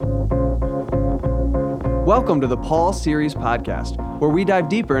Welcome to the Paul Series Podcast, where we dive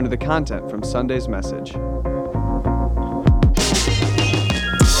deeper into the content from Sunday's message.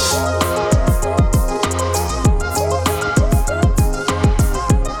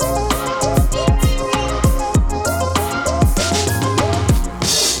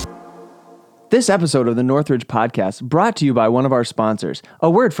 This episode of the Northridge Podcast brought to you by one of our sponsors.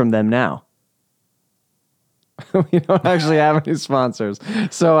 A word from them now. We don't actually have any sponsors,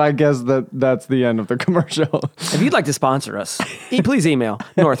 so I guess that's the end of the commercial. If you'd like to sponsor us, please email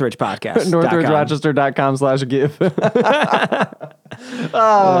NorthridgePodcast. NorthridgeRochester.com/give.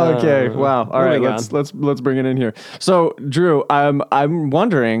 Oh, okay. Wow. All right. Let's bring it in here. So, Drew, I'm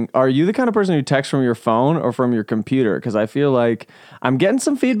wondering, are you the kind of person who texts from your phone or from your computer? Because I feel like I'm getting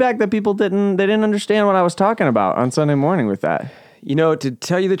some feedback that people didn't understand what I was talking about on Sunday morning with that. You know, to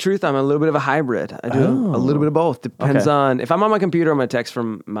tell you the truth, I'm a little bit of a hybrid. I do a little bit of both. Depends on, if I'm on my computer, I'm going to text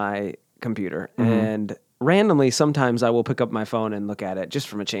from my computer. Mm-hmm. And randomly, sometimes I will pick up my phone and look at it just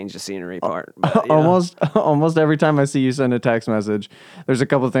from a change of scenery part. But, almost every time I see you send a text message, there's a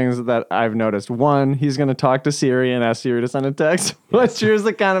couple of things that I've noticed. One, he's going to talk to Siri and ask Siri to send a text. But Drew's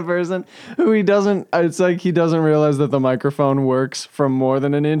the kind of person who it's like he doesn't realize that the microphone works from more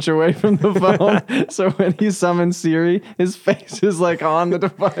than an inch away from the phone. So when he summons Siri, his face is like on the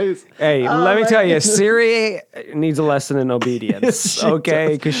device. Hey, let me tell you, Siri needs a lesson in obedience, okay?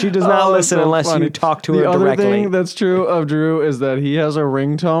 Because she does not listen unless you talk to her directly. The other thing that's true of Drew is that he has a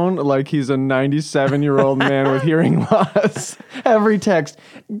ringtone like he's a 97-year-old man with hearing loss. Every text,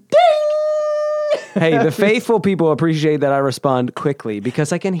 ding! Hey, the faithful people appreciate that I respond quickly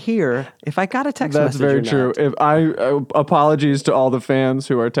because I can hear if I got a text message. That's very true. If apologies to all the fans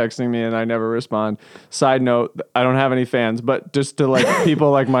who are texting me and I never respond. Side note, I don't have any fans, but just to like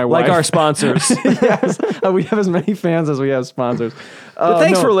people like my wife. Like our sponsors. Yes, we have as many fans as we have sponsors. But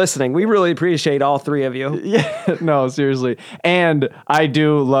thanks for listening. We really appreciate all three of you. Yeah, no, seriously. And I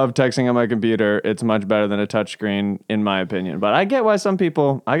do love texting on my computer. It's much better than a touchscreen, in my opinion. But I get why some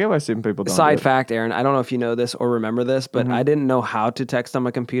people don't. Side fact, Aaron, I don't know if you know this or remember this, but I didn't know how to text on my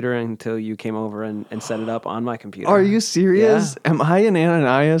computer until you came over and set it up on my computer. Are you serious? Yeah. Am I an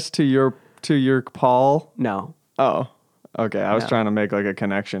Ananias to your Paul? No. Oh. Okay, I was trying to make like a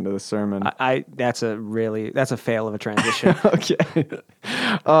connection to the sermon. That's a fail of a transition. Okay.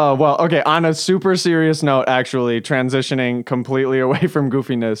 Well, okay, on a super serious note, actually, transitioning completely away from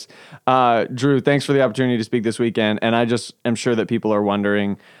goofiness. Drew, thanks for the opportunity to speak this weekend, and I just am sure that people are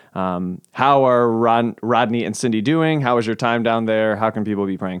wondering, how are Rodney and Cindy doing? How was your time down there? How can people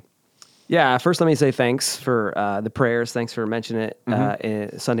be praying? Yeah, first let me say thanks for the prayers. Thanks for mentioning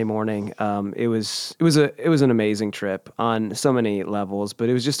it Sunday morning. It was an amazing trip on so many levels, but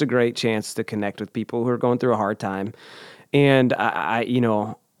it was just a great chance to connect with people who are going through a hard time. And I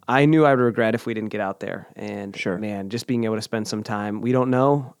knew I would regret if we didn't get out there. And sure, man, just being able to spend some time. We don't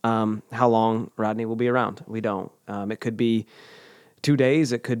know how long Rodney will be around. We don't. It could be 2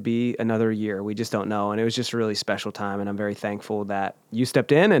 days, it could be another year. We just don't know. And it was just a really special time. And I'm very thankful that you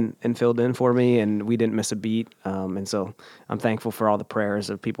stepped in and filled in for me and we didn't miss a beat. And so I'm thankful for all the prayers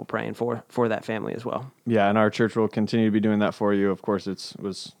of people praying for that family as well. Yeah, and our church will continue to be doing that for you. Of course, it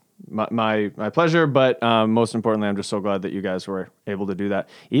was my pleasure, but most importantly, I'm just so glad that you guys were able to do that,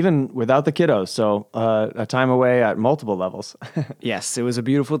 even without the kiddos. So a time away at multiple levels. Yes, it was a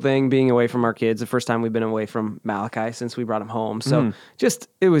beautiful thing being away from our kids. The first time we've been away from Malachi since we brought him home. So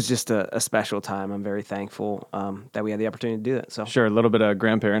it was just a special time. I'm very thankful that we had the opportunity to do that. So sure, a little bit of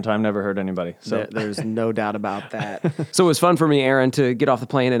grandparent time never hurt anybody. So there's no doubt about that. So it was fun for me, Aaron, to get off the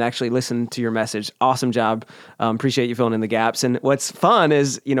plane and actually listen to your message. Awesome job. Appreciate you filling in the gaps. And what's fun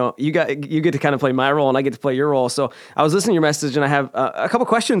is, you get to kind of play my role and I get to play your role. So I was listening to your message and I have a couple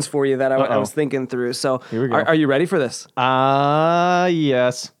questions for you that I was thinking through. So here we go. Are you ready for this?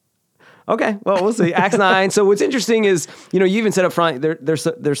 Yes. Okay, well, we'll see. Acts 9. So what's interesting is, you even said up front,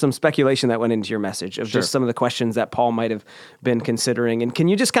 there's some speculation that went into your message of just some of the questions that Paul might have been considering. And can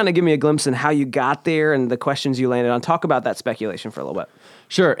you just kind of give me a glimpse in how you got there and the questions you landed on? Talk about that speculation for a little bit.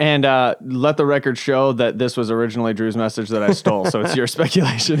 Sure, and let the record show that this was originally Drew's message that I stole, so it's your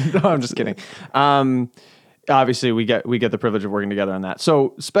speculation. No, I'm just kidding. Obviously, we get the privilege of working together on that.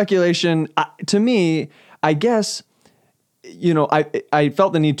 So speculation, to me, I guess, I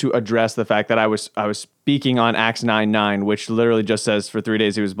felt the need to address the fact that I was speaking on Acts 9:9, which literally just says, for 3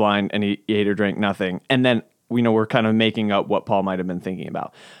 days he was blind and he ate or drank nothing. And then, we're kind of making up what Paul might have been thinking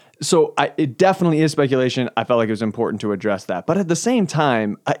about. So it definitely is speculation. I felt like it was important to address that. But at the same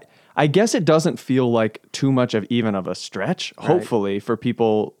time, I guess it doesn't feel like too much of even of a stretch, hopefully, for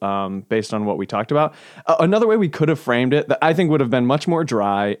people based on what we talked about. Another way we could have framed it that I think would have been much more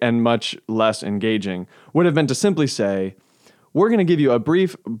dry and much less engaging would have been to simply say, we're going to give you a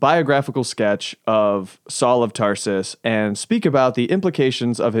brief biographical sketch of Saul of Tarsus and speak about the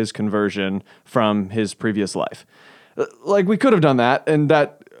implications of his conversion from his previous life. Like, we could have done that, and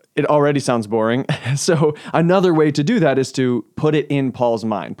that it already sounds boring. So another way to do that is to put it in Paul's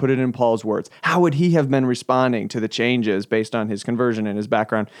mind, put it in Paul's words. How would he have been responding to the changes based on his conversion and his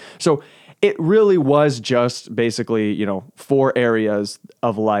background? So it really was just basically, 4 areas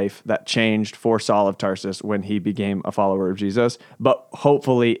of life that changed for Saul of Tarsus when he became a follower of Jesus. But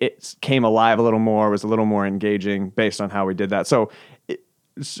hopefully it came alive a little more, was a little more engaging based on how we did that. So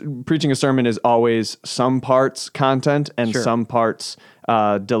preaching a sermon is always some parts content and some parts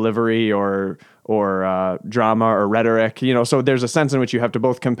delivery or drama or rhetoric, so there's a sense in which you have to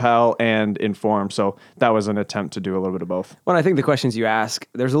both compel and inform. So that was an attempt to do a little bit of both. Well, I think the questions you ask,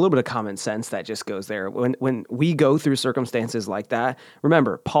 there's a little bit of common sense that just goes there. When we go through circumstances like that,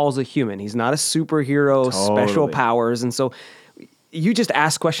 remember, Paul's a human. He's not a superhero, special powers. And so you just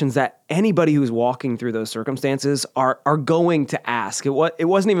ask questions that anybody who's walking through those circumstances are going to ask. It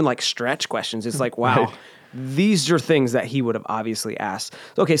wasn't even like stretch questions. It's like, wow. Right. These are things that he would have obviously asked.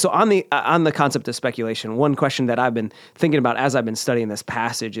 Okay, so on the concept of speculation, one question that I've been thinking about as I've been studying this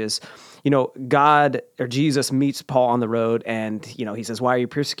passage is, God or Jesus meets Paul on the road, and he says, "Why are you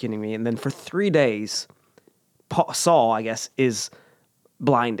persecuting me?" And then for 3 days, Saul, I guess, is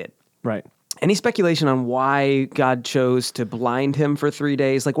blinded. Right. Any speculation on why God chose to blind him for 3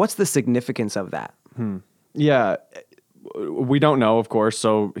 days? Like, what's the significance of that? Yeah. We don't know, of course.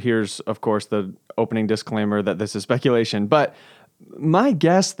 So here's, of course, the opening disclaimer that this is speculation. But my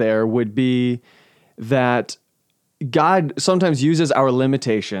guess there would be that God sometimes uses our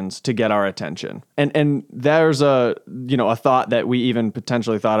limitations to get our attention. And there's a thought that we even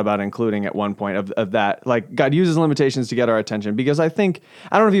potentially thought about including at one point of that. Like, God uses limitations to get our attention, because I don't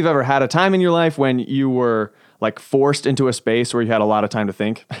know if you've ever had a time in your life when you were like forced into a space where you had a lot of time to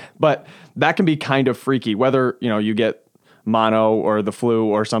think, but that can be kind of freaky, whether, you get mono or the flu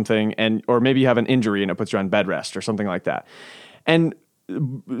or something, or maybe you have an injury and it puts you on bed rest or something like that. And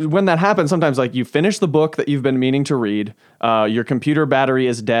when that happens, sometimes like you finish the book that you've been meaning to read, your computer battery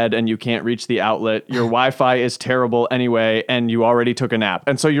is dead and you can't reach the outlet, your Wi-Fi is terrible anyway, and you already took a nap.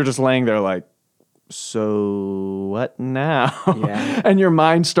 And so you're just laying there like, so what now? Yeah. And your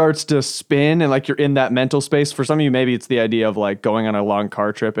mind starts to spin, and like you're in that mental space. For some of you, maybe it's the idea of like going on a long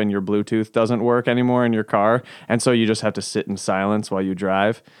car trip and your Bluetooth doesn't work anymore in your car. And so you just have to sit in silence while you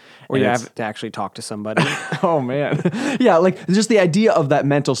drive. Or you have to actually talk to somebody. Oh, man. Yeah, like just the idea of that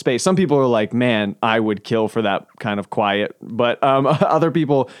mental space. Some people are like, man, I would kill for that kind of quiet. But other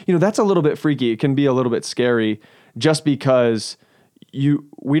people, that's a little bit freaky. It can be a little bit scary just because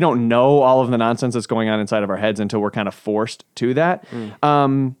we don't know all of the nonsense that's going on inside of our heads until we're kind of forced to that.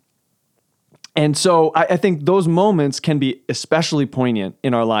 And so I think those moments can be especially poignant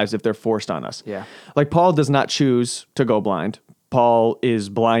in our lives if they're forced on us. Yeah. Like, Paul does not choose to go blind. Paul is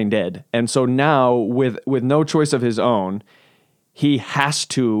blinded. And so now with no choice of his own, he has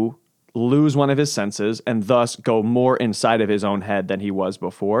to lose one of his senses and thus go more inside of his own head than he was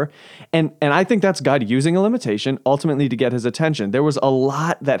before. And I think that's God using a limitation ultimately to get his attention. There was a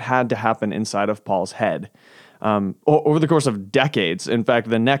lot that had to happen inside of Paul's head over the course of decades. In fact,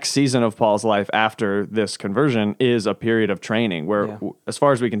 the next season of Paul's life after this conversion is a period of training where, as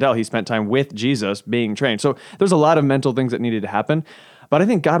far as we can tell, he spent time with Jesus being trained. So there's a lot of mental things that needed to happen. But I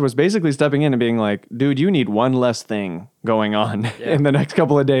think God was basically stepping in and being like, dude, you need one less thing going on in the next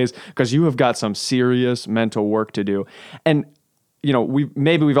couple of days because you have got some serious mental work to do. And,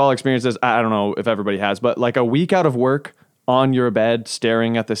 we've all experienced this. I don't know if everybody has, but like a week out of work on your bed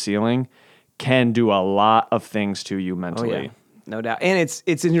staring at the ceiling can do a lot of things to you mentally. Oh, yeah. No doubt. And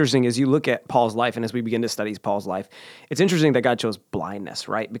it's interesting as you look at Paul's life and as we begin to study Paul's life, it's interesting that God chose blindness,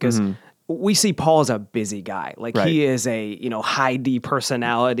 right? Because we see Paul as a busy guy. Like he is a, high D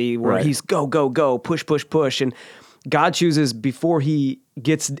personality where he's go, go, go, push, push, push. And God chooses before he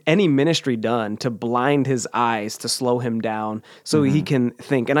gets any ministry done to blind his eyes, to slow him down so he can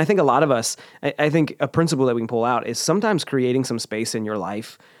think. And I think a lot of us, I think a principle that we can pull out is sometimes creating some space in your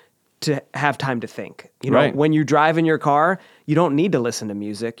life to have time to think. When you drive in your car, you don't need to listen to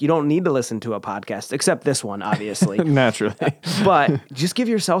music. You don't need to listen to a podcast, except this one, obviously. Naturally. But just give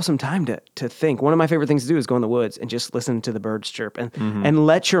yourself some time to think. One of my favorite things to do is go in the woods and just listen to the birds chirp and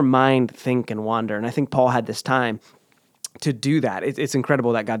let your mind think and wander. And I think Paul had this time. to do that. It's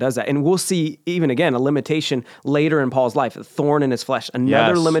incredible that God does that. And we'll see even again a limitation later in Paul's life, a thorn in his flesh,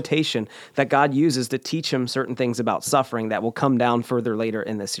 another limitation that God uses to teach him certain things about suffering that will come down further later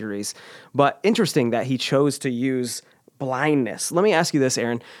in the series. But interesting that he chose to use blindness. Let me ask you this,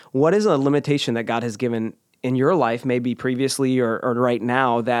 Aaron. What is a limitation that God has given in your life, maybe previously or right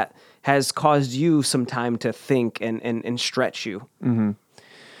now, that has caused you some time to think and stretch you? Mm-hmm.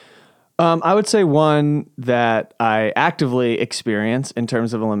 I would say one that I actively experience in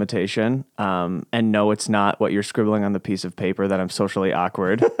terms of a limitation, and no, it's not what you're scribbling on the piece of paper that I'm socially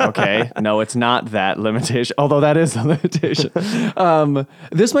awkward. Okay. No, it's not that limitation, although that is a limitation.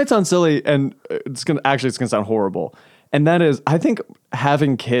 This might sound silly, and it's going to sound horrible. And that is, I think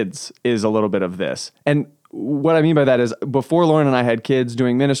having kids is a little bit of this. And what I mean by that is before Lauren and I had kids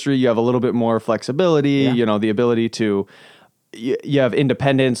doing ministry, you have a little bit more flexibility, the ability to, you have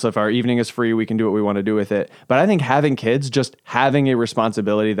independence. So if our evening is free, we can do what we want to do with it. But I think having kids, just having a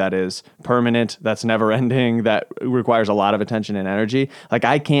responsibility that is permanent, that's never ending, that requires a lot of attention and energy. Like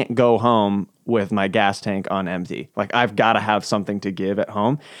I can't go home with my gas tank on empty. Like I've got to have something to give at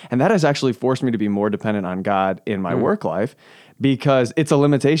home. And that has actually forced me to be more dependent on God in my work life, because it's a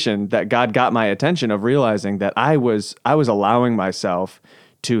limitation that God got my attention of realizing that I was allowing myself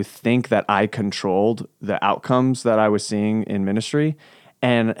to think that I controlled the outcomes that I was seeing in ministry.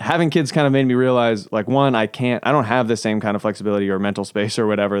 And having kids kind of made me realize, like, one, I don't have the same kind of flexibility or mental space or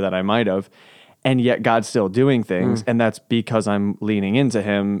whatever that I might have. And yet God's still doing things. And that's because I'm leaning into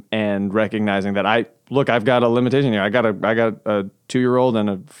him and recognizing that I've got a limitation here. I got a 2-year-old and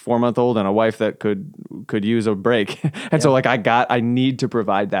a 4-month-old and a wife that could use a break. And so I need to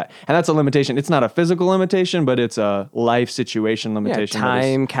provide that. And that's a limitation. It's not a physical limitation, but it's a life situation limitation.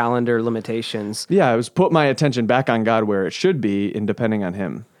 Time, calendar limitations. Yeah, it was put my attention back on God where it should be in depending on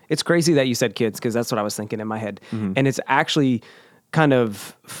him. It's crazy that you said kids, because that's what I was thinking in my head. And it's actually kind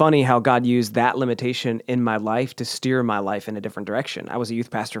of funny how God used that limitation in my life to steer my life in a different direction. I was a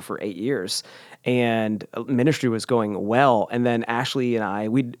youth pastor for 8 years, and ministry was going well. And then Ashley and I,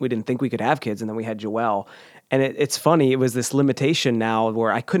 we didn't think we could have kids, and then we had Joelle. And it's funny, it was this limitation now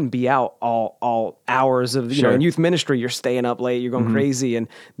where I couldn't be out all hours of, you know, in youth ministry, you're staying up late, you're going crazy. And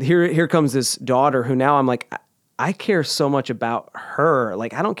here comes this daughter who now I'm like, I care so much about her.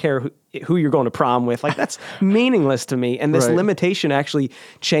 Like, I don't care who you're going to prom with. Like, that's meaningless to me. And this limitation actually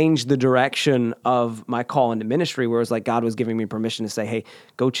changed the direction of my call into ministry, where it was like God was giving me permission to say, hey,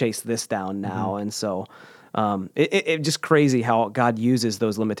 go chase this down now. And so it just crazy how God uses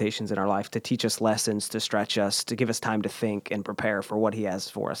those limitations in our life to teach us lessons, to stretch us, to give us time to think and prepare for what he has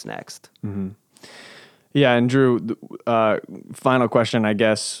for us next. Yeah, and Drew, final question, I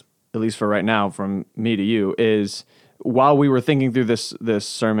guess, at least for right now, from me to you, is while we were thinking through this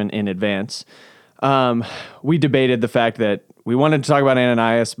sermon in advance, we debated the fact that we wanted to talk about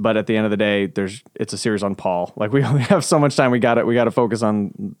Ananias, but at the end of the day, it's a series on Paul. Like, we only have so much time. We got to focus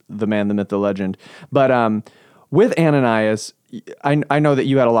on the man, the myth, the legend. But with Ananias, I know that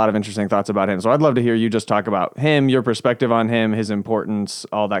you had a lot of interesting thoughts about him. So I'd love to hear you just talk about him, your perspective on him, his importance,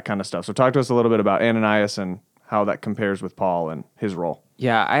 all that kind of stuff. So talk to us a little bit about Ananias and how that compares with Paul and his role.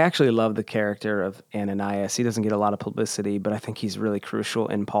 Yeah, I actually love the character of Ananias. He doesn't get a lot of publicity, but I think he's really crucial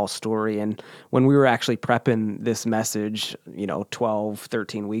in Paul's story. And when we were actually prepping this message, 12,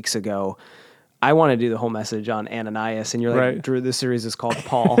 13 weeks ago, I want to do the whole message on Ananias. And you're like, Drew, this series is called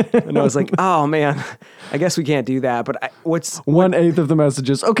Paul. And I was like, oh, man, I guess we can't do that. But what's 1/8 of the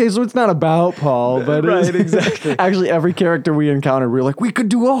messages? Okay, so it's not about Paul, but exactly. Actually, every character we encountered, we were like, we could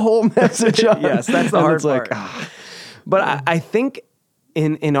do a whole message on. Yes, that's the hard part. But I think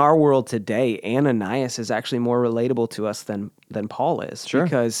in our world today, Ananias is actually more relatable to us than Paul is. Sure.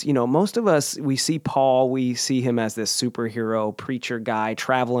 Because, most of us, we see Paul, we see him as this superhero preacher guy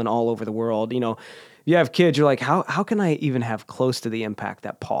traveling all over the world. You have kids, you're like, how can I even have close to the impact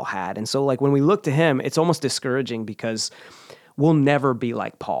that Paul had? And so when we look to him, it's almost discouraging because we'll never be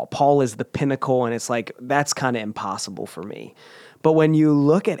like Paul. Paul is the pinnacle, and it's like, that's kind of impossible for me. But when you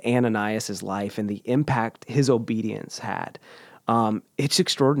look at Ananias' life and the impact his obedience had, it's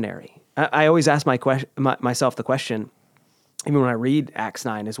extraordinary. I always ask myself the question, even when I read Acts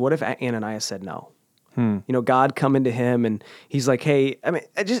 9, is what if Ananias said no? God come to him and he's like, hey,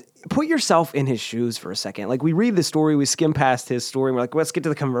 just put yourself in his shoes for a second. Like, we read the story, we skim past his story, and we're like, let's get to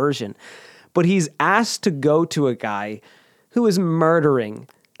the conversion. But he's asked to go to a guy who is murdering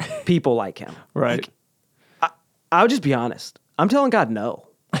people like him. Right. I'll just be honest. I'm telling God no.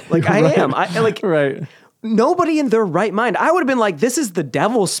 Like, I am. Right. Nobody in their right mind. I would have been like, this is the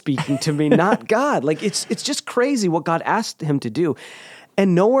devil speaking to me, not God. Like, it's just crazy what God asked him to do.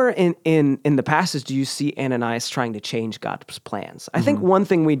 And nowhere in the passage do you see Ananias trying to change God's plans. I think one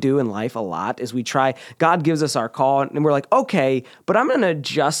thing we do in life a lot is God gives us our call and we're like, okay, but I'm going to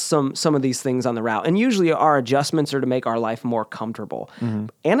adjust some of these things on the route. And usually our adjustments are to make our life more comfortable.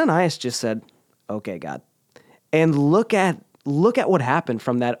 Ananias just said, okay, God. And look at what happened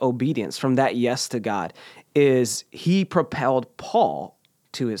from that obedience, from that yes to God, is he propelled Paul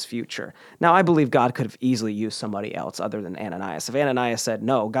to his future. Now, I believe God could have easily used somebody else other than Ananias. If Ananias said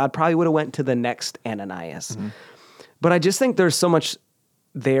no, God probably would have went to the next Ananias. But I just think there's so much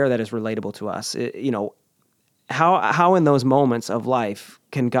there that is relatable to us. How in those moments of life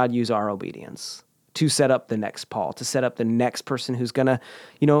can God use our obedience to set up the next Paul, to set up the next person who's going to,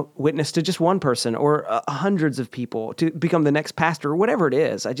 witness to just one person or hundreds of people, to become the next pastor or whatever it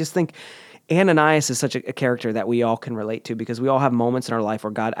is. I just think Ananias is such a character that we all can relate to because we all have moments in our life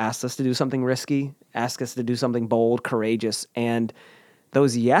where God asks us to do something risky, asks us to do something bold, courageous, and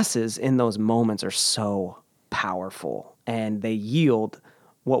those yeses in those moments are so powerful and they yield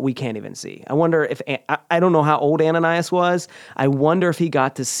what we can't even see. I wonder if, I don't know how old Ananias was. I wonder if he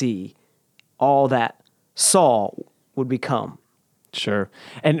got to see all that Saul would become. Sure.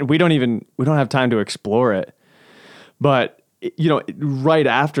 And we don't have time to explore it. But, right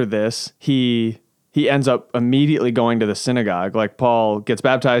after this, he ends up immediately going to the synagogue. Like Paul gets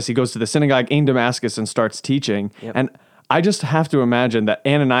baptized, he goes to the synagogue in Damascus and starts teaching. Yep. And I just have to imagine that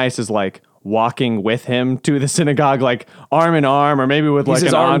Ananias is like walking with him to the synagogue, like arm in arm, or maybe with like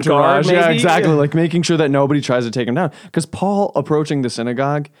an entourage. Yeah, exactly. Like making sure that nobody tries to take him down. Because Paul approaching the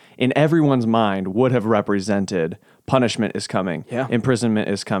synagogue in everyone's mind would have represented punishment is coming. Yeah. Imprisonment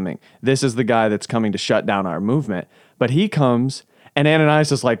is coming. This is the guy that's coming to shut down our movement. But he comes and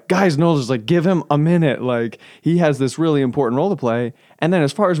Ananias is like, guys, no, just like give him a minute. Like he has this really important role to play. And then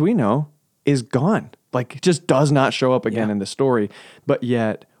as far as we know, is gone. Like just does not show up again in the story. But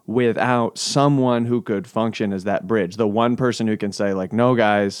yet without someone who could function as that bridge, the one person who can say like, no,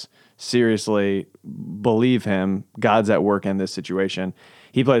 guys, seriously, believe him. God's at work in this situation.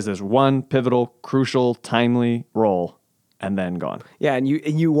 He plays this one pivotal, crucial, timely role and then gone. Yeah, and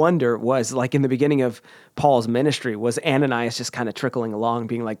you wonder, was like in the beginning of Paul's ministry, was Ananias just kind of trickling along,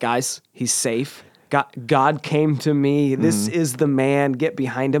 being like, guys, he's safe. God came to me. This is the man. Get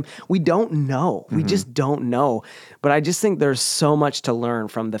behind him. We don't know. We just don't know. But I just think there's so much to learn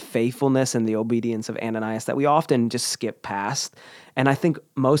from the faithfulness and the obedience of Ananias that we often just skip past. And I think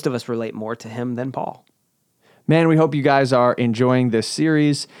most of us relate more to him than Paul. Man, we hope you guys are enjoying this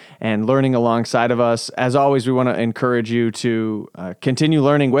series and learning alongside of us. As always, we want to encourage you to continue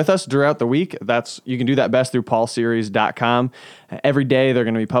learning with us throughout the week. You can do that best through paulseries.com. Every day, they're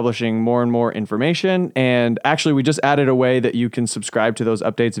going to be publishing more and more information. And actually, we just added a way that you can subscribe to those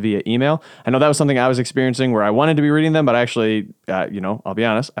updates via email. I know that was something I was experiencing where I wanted to be reading them, but actually, I'll be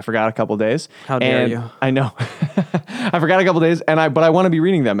honest, I forgot a couple days. How dare you? I know. I forgot a couple days, but I want to be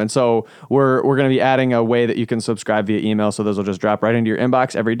reading them. And so we're going to be adding a way that you can subscribe via email. So those will just drop right into your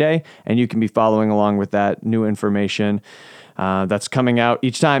inbox every day, and you can be following along with that new information that's coming out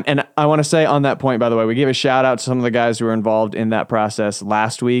each time. And I want to say on that point, by the way, we gave a shout out to some of the guys who were involved in that process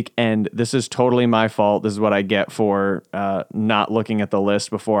last week. And this is totally my fault. This is what I get for not looking at the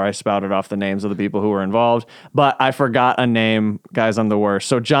list before I spouted off the names of the people who were involved. But I forgot a name. Guys, I'm the worst.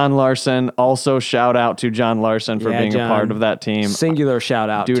 So John Larson, also shout out to John Larson for being John, a part of that team. Singular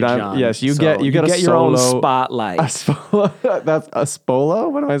shout out to John. Yes, you get your own spotlight. That's a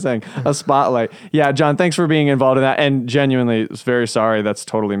spolo? What am I saying? A spotlight. Yeah, John, thanks for being involved in that. And genuinely, very sorry. That's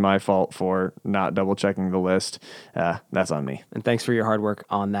totally my fault for not double checking the list. That's on me. And thanks for your hard work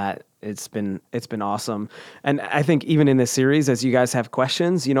on that. It's been awesome. And I think even in this series, as you guys have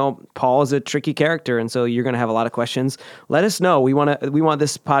questions, Paul is a tricky character. And so you're going to have a lot of questions. Let us know. We want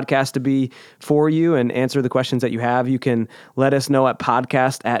this podcast to be for you and answer the questions that you have. You can let us know at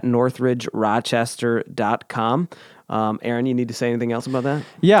podcast@northridgerochester.com. Aaron, you need to say anything else about that?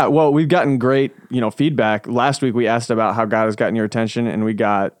 Yeah, well, we've gotten great, feedback. Last week we asked about how God has gotten your attention, and we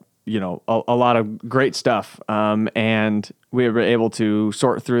got, a lot of great stuff. And we were able to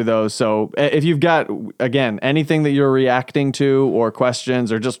sort through those. So if you've got, again, anything that you're reacting to or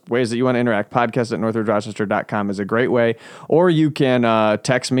questions or just ways that you want to interact, podcast@northridgerochester.com is a great way. Or you can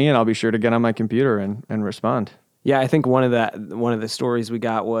text me and I'll be sure to get on my computer and respond. Yeah, I think one of the stories we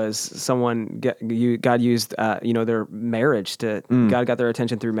got was someone God used their marriage to God got their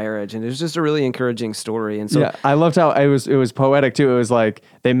attention through marriage, and it was just a really encouraging story. And so yeah, I loved how it was poetic too. It was like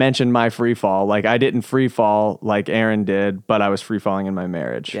they mentioned my free fall, like I didn't free fall like Aaron did, but I was free falling in my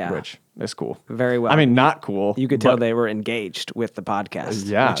marriage. Yeah. Which It's cool. Very well. I mean, not cool. You could tell but they were engaged with the podcast.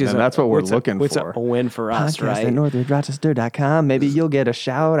 Yeah, and that's what we're looking It's for. a win for us, podcast right? at northridgerochester.com. Maybe you'll get a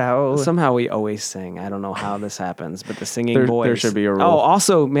shout out. Somehow we always sing. I don't know how this happens, but the singing There boys. should be a rule. Oh,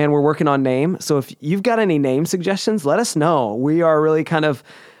 also, man, we're working on name. So if you've got any name suggestions, let us know. We are really kind of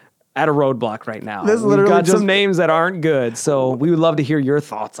at a roadblock right now. This We've literally got just- some names that aren't good. So we would love to hear your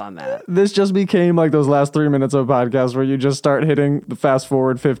thoughts on that. This just became like those last 3 minutes of a podcast where you just start hitting the fast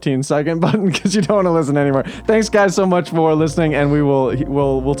forward 15-second button because you don't want to listen anymore. Thanks, guys, so much for listening, and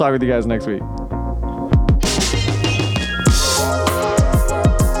we'll talk with you guys next week.